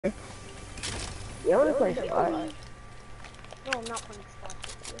You wanna play Scar? No, I'm not playing Scar.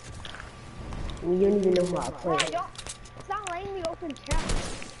 You don't even know how I play. Bro, it's not letting me open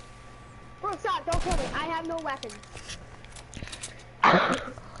chest. Bro, stop, don't kill me. I have no weapons.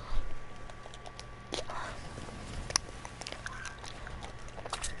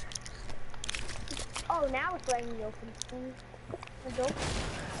 Oh, now it's letting me open things. Nope.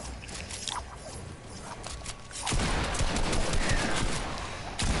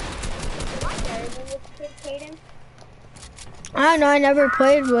 Am I better than this kid, Caden? I don't know, I never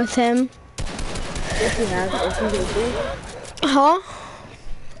played with him. Yes, you have. It's season 3. Huh?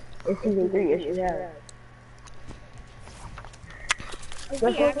 It's season 3, yes, you have. Is he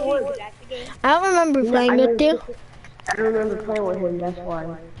actually good at the game? I don't remember playing with you. I don't remember playing with him, that's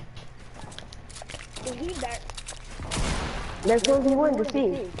why. Is he better? That's what we wanted to see.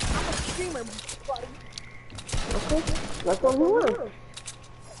 I'm a streamer, buddy. Okay, that's what we want.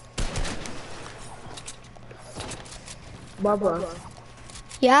 Bubba.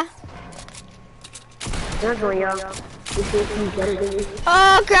 Yeah? Not going out. You think he's better than you?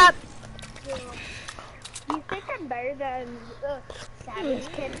 Oh crap! You think I'm better than Savage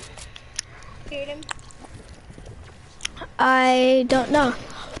Kid? Caden? I don't know.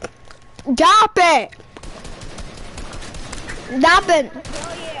 Drop it! Drop it!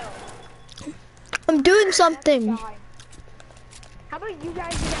 Tell you. I'm doing something. How about you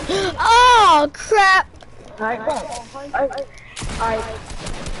guys? Oh crap! Alright,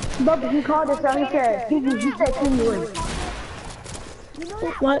 Bubba, he called us out, he said 2-1. You know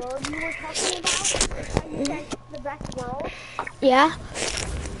that What? world you were talking about? How you said the best world? Yeah?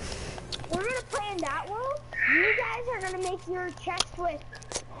 We're gonna play in that world. You guys are gonna make your chest with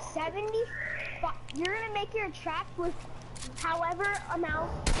 70. You're gonna make your chest with however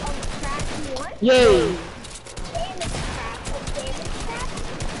amount of trash you want. Yay! Damage trash.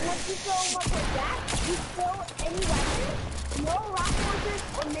 Once you fill them up with that, you fill any weapons, no rock launchers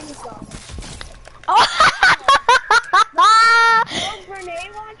or miniguns. No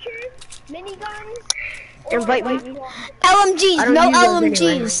grenade launchers, miniguns. Invite me. LMGs, no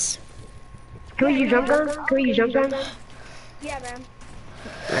LMGs. Can we use jump gun? Can we use jump gun? Yeah, man.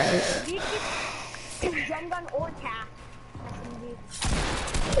 Alright. You can jump gun or tack.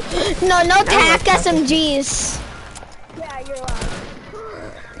 No, no tack SMGs. Yeah, you're allowed.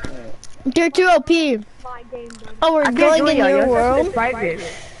 They're too OP. My game, buddy. Oh, we're going in your world?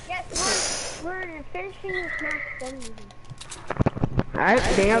 Yes, we're finishing this match done. Alright,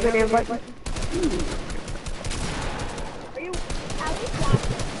 they are gonna invite me. Are you at least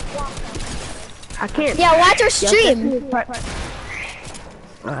watching? I can't. Yeah, watch our stream.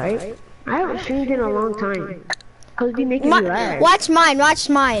 Alright. I haven't streamed in a long time. Cause we making me laugh. Watch mine, watch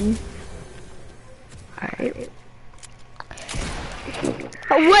mine. Alright.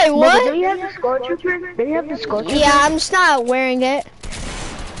 Oh, wait, But what? do you have the Skull Trooper? Do you have the Skull Trooper? Yeah, I'm just not wearing it.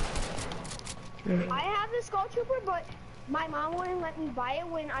 I have the Skull Trooper, but my mom wouldn't let me buy it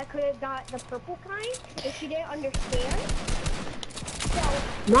when I could have got the purple kind, if she didn't understand. So,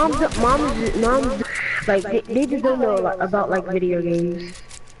 Moms, like, they just don't know about, like, video games.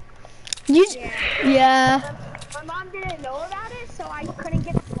 Yeah. my mom didn't know about it, so I couldn't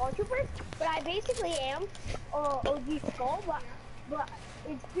get the Skull Trooper, but I basically am OG Skull, but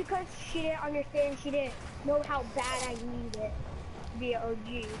it's because she didn't understand, she didn't know how bad I need it to be an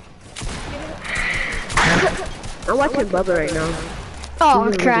OG. I'm watching Bubba right now. Oh,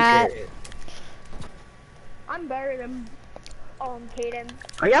 He's really crap. good. I'm better than Caden.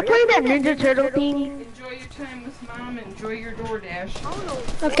 Are y'all playing that Ninja Turtle thing? Enjoy your time with mom. Enjoy your DoorDash. I don't know.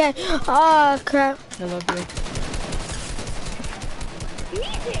 Okay. Oh, crap. I love you.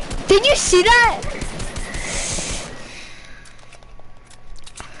 Easy. Did you see that?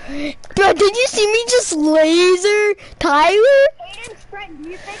 Bro, did you see me just laser Tyler? Aiden's friend, do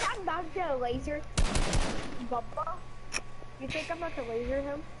you think I'm about to laser Bubba? You think I'm about to laser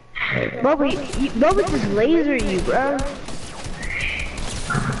him? Bubba just laser you, bro.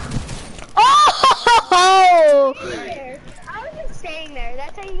 Oh! There. I was just staying there.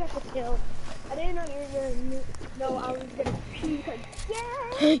 That's how you got the kill. I didn't know you were gonna know I was gonna puke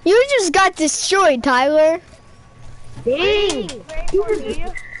again. You just got destroyed, Tyler. Dang! Ready for me?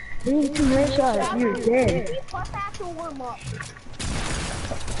 You need 2 headshots, you're dead. Plus I have to warm up.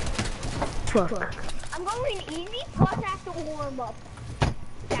 Fuck. I'm going easy, plus I have to warm up.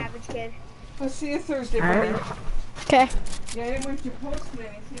 Savage Kid. I'll see you Thursday, buddy. Okay. Yeah, I didn't want you posting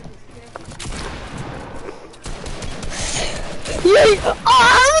anything. Yay! Oh,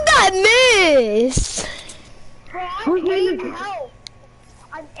 how did that miss? Bro, I'm 8 health.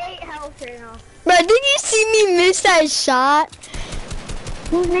 I'm 8 health right now. Bro, did you see me miss that shot?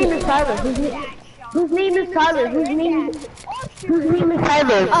 Whose name is Tyler? Whose name? Whose name is Tyler? Whose name is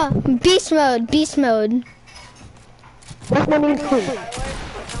Tyler? Oh, beast mode, beast mode. That's my name too.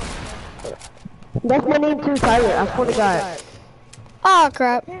 That's my name too, Tyler. I swear to God. Oh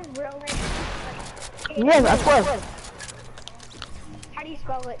crap. His real name. Yes, I swear. How do you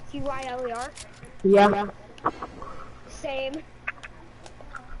spell it? Tyler? Yeah. Same.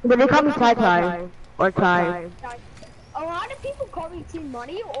 But they call me Ty Ty. Or Ty. A lot of people call me Team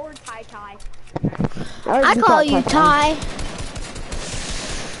Money or Ty Ty. I call you Ty.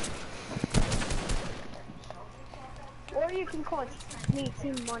 Or you can call me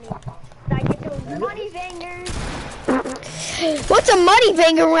Team Money. I get those money bangers. What's a money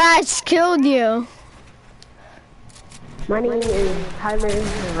banger when I just killed you? My name is Tyler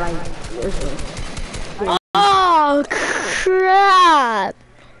Wright. Oh crap!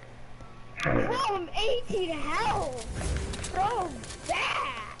 Bro, I'm 18 health. So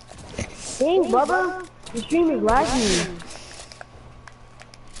bad. Dang, Bubba. The stream is lagging.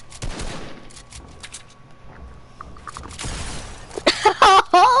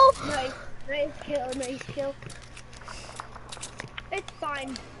 Nice kill. It's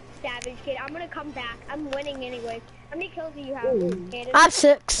fine, Savage Kid. I'm gonna come back. I'm winning anyway. How many kills do you have, Kaden? I'm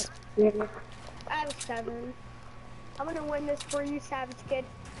 6. I have 7. I'm gonna win this for you, Savage Kid.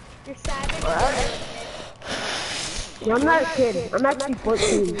 You're savage. No, I'm not a kid. I'm actually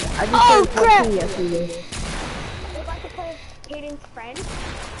 14. I just Oh, turned crap. 14 yesterday. We're about to play Kaden's friend,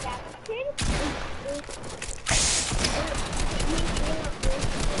 Savage Kid.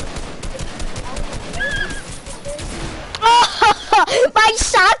 Oh, my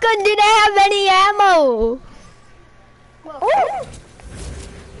shotgun didn't have any ammo. Well,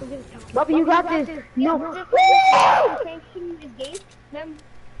 Bubba, you got this. No. Sanctioning this game. Then,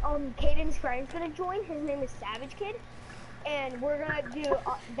 Caden's friend's gonna join. His name is Savage Kid, and we're gonna do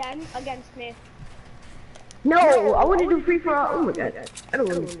them against me. No, I want to do free for all. Oh my God. I don't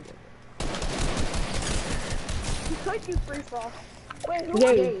want to. You could do free for all. Wait, who?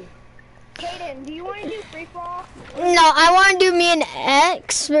 Yay. Caden, do you want to do free for all? No, I want to do me and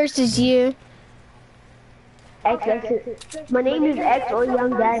X versus you. X. My name is X or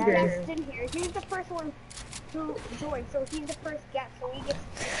Young Dagger. Justin here. He's the first one who joined, so he's the first guest, so he gets.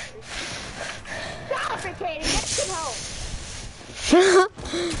 Stop it, Caden. Get some help.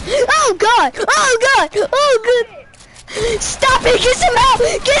 Oh god! Oh god! Oh god! Stop it! Get some help!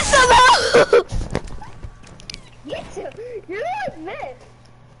 Get some help! Get some. You're like this.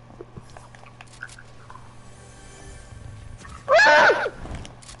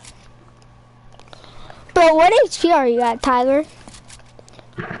 Bro, what HP are you at, Tyler?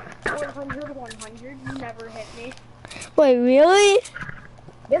 100, 100. You never hit me. Wait, really?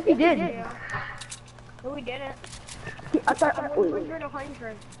 Yes, he did. Yeah. No, we didn't. I thought 100,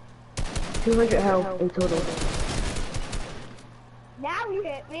 100. 200 health in total. Now you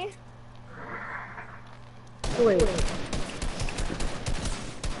hit me. Wait.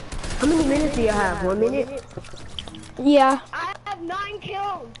 How many minutes do you have? 1 minute? Yeah. I have 9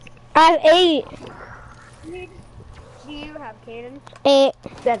 kills. I have 8. Do you have Caden? 8.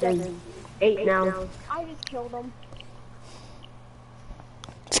 7. 8 now. I just killed him.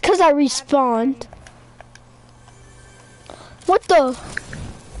 It's because I respawned. What the?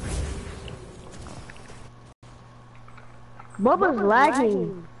 Bubba's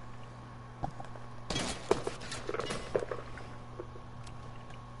lagging.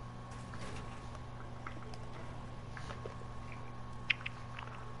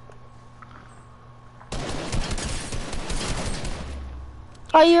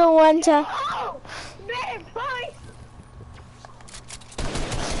 Are you a one to? Oh! Man, please!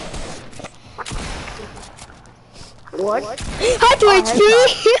 What? Hi to HP!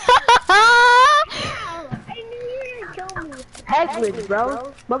 I knew you were gonna kill me. Headless, bro.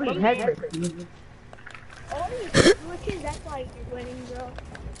 Bubba's headless. All these glitches, that's why you're winning, bro.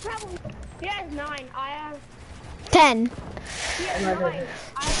 Probably. He has 9. I have. 10. He has 9.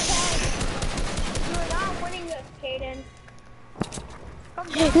 I have 10. You're not winning this, Caden.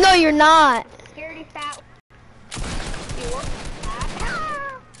 No, you're not. Scaredy fat. You want that?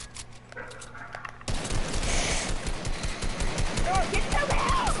 Oh, get some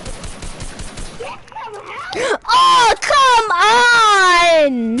help! Get some help! Oh, come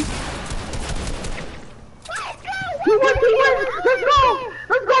on! Let's go! He won! He won! Let's go!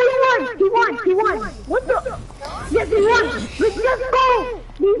 Let's go! He won! He won! He won! What the? Yes, he won! Let's just go!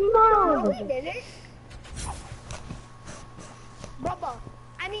 No, Let's we didn't. Bubba,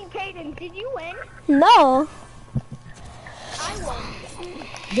 I mean Caden, did you win? No. I won.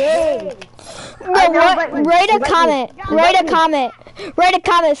 Yay! No, write a comment. Write a comment. Write a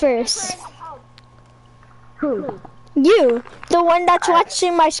comment first. Who? You, the one that's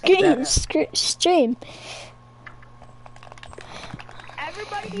watching my stream.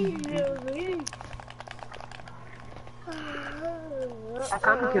 Everybody knows.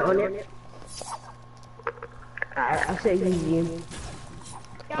 I'm on it. I said you.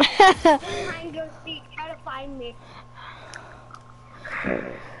 Behind your seat, try to find me.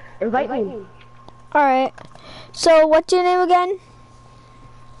 Invite me. Alright. So, what's your name again?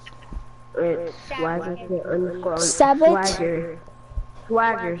 It's Swagger underscore Sabbath?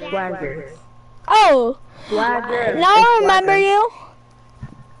 Swagger. Oh! Swagger. Now I remember you.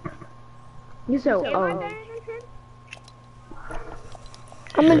 You said, oh.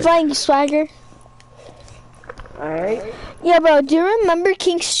 I'm inviting you, Swagger. Alright. Yeah, bro, do you remember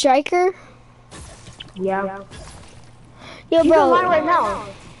King Striker? Yeah. Yo, He's bro. online right now.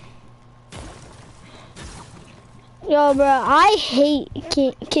 Yo, bro, I hate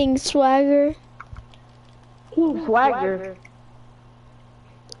King Swagger. King Swagger.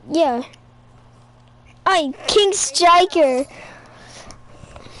 Yeah. King Striker.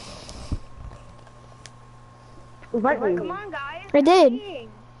 Invite me. Come on, guys. I did.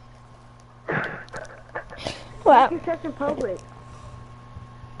 Wow. You're such a public.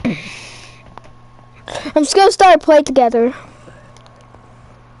 I'm just gonna start a play together.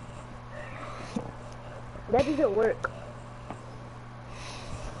 That doesn't work.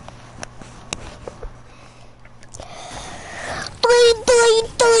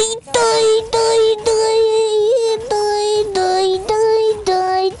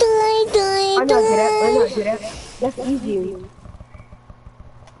 I know that. That's easy.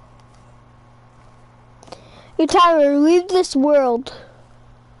 Your timer, leave this world.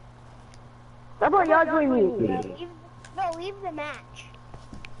 How about y'all join me? Leave the match.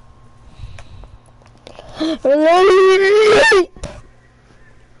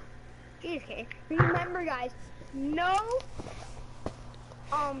 Okay. Remember, guys, no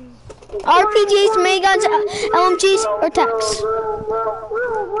RPGs, miniguns, LMGs, or tanks.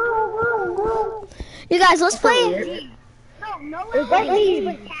 You guys, let's play. No Invite me.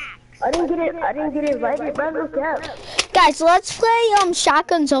 with cats. I didn't get invited by no cap. Guys, let's play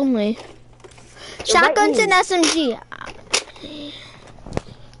shotguns only. Shotguns and SMG.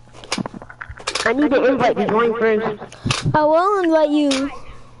 I need to invite to join first. I will invite you.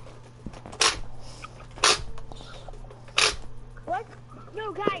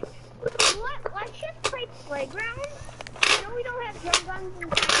 No, guys, let's just play Playground. I know we don't have drum guns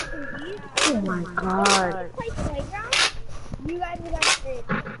and SMGs. Oh my god. Let's play Playground. You guys will have to.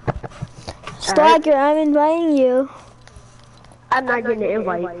 Swagger, I'm inviting you. I'm not getting an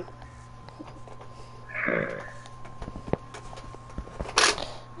invite.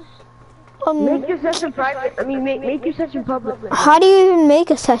 Make your session private. I mean, make your session public. How do you even make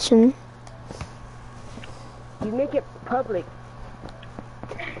a session? You make it public.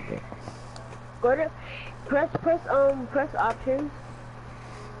 Go to press options.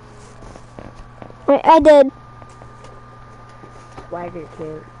 Wait, I did. Swagger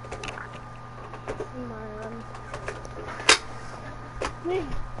kid.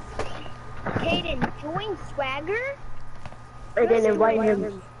 Kaden, join Swagger. And then invite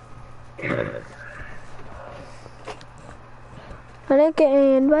him. I didn't get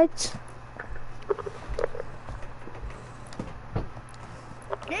any invites.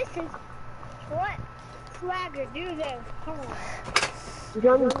 This is what Swagger do this. Come on.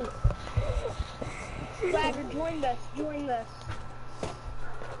 Join me. Swagger, join us. Join us.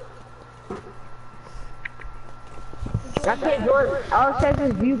 I can't join. All it says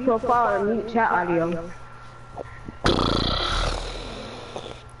is view profile and mute chat audio.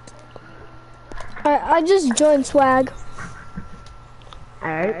 Alright, I just joined Swag.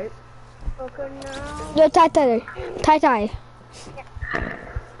 Alright. Okay, now. Yo, Tai.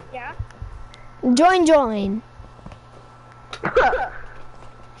 Yeah? Join.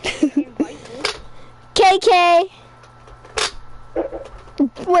 KK.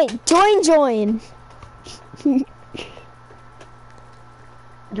 Wait, join. Join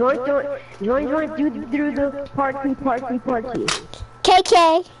through the party.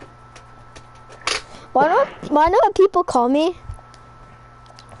 KK. Why not people call me?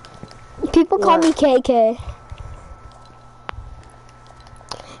 People call me KK.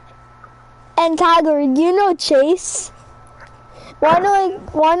 And Tiger, do you know Chase? Why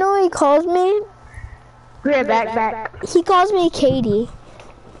no he calls me? Here, back. He calls me Katie.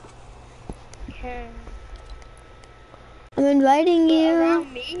 Okay. I'm inviting you.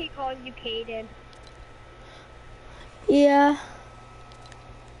 Around me, he calls you Kaden. Yeah.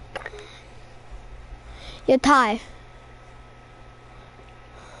 Yeah, Ty.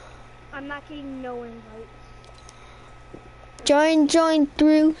 I'm not getting no invites. Join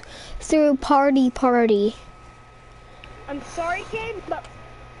through party. I'm sorry, kid, but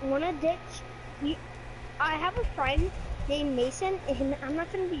wanna ditch? I have a friend named Mason, and I'm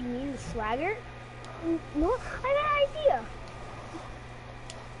not gonna be mean to Swagger. No, I have an idea.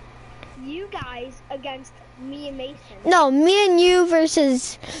 You guys against me and Mason. No, me and you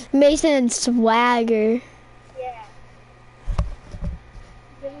versus Mason and Swagger. Yeah.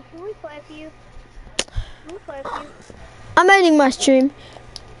 Then can we play with you? Can we play with you? I'm ending my stream.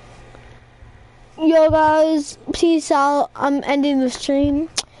 Yo guys, peace out. I'm ending the stream.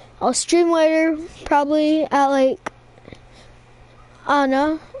 I'll stream later, probably at like, I don't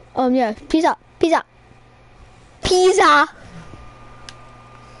know. Yeah, peace out. Peace out.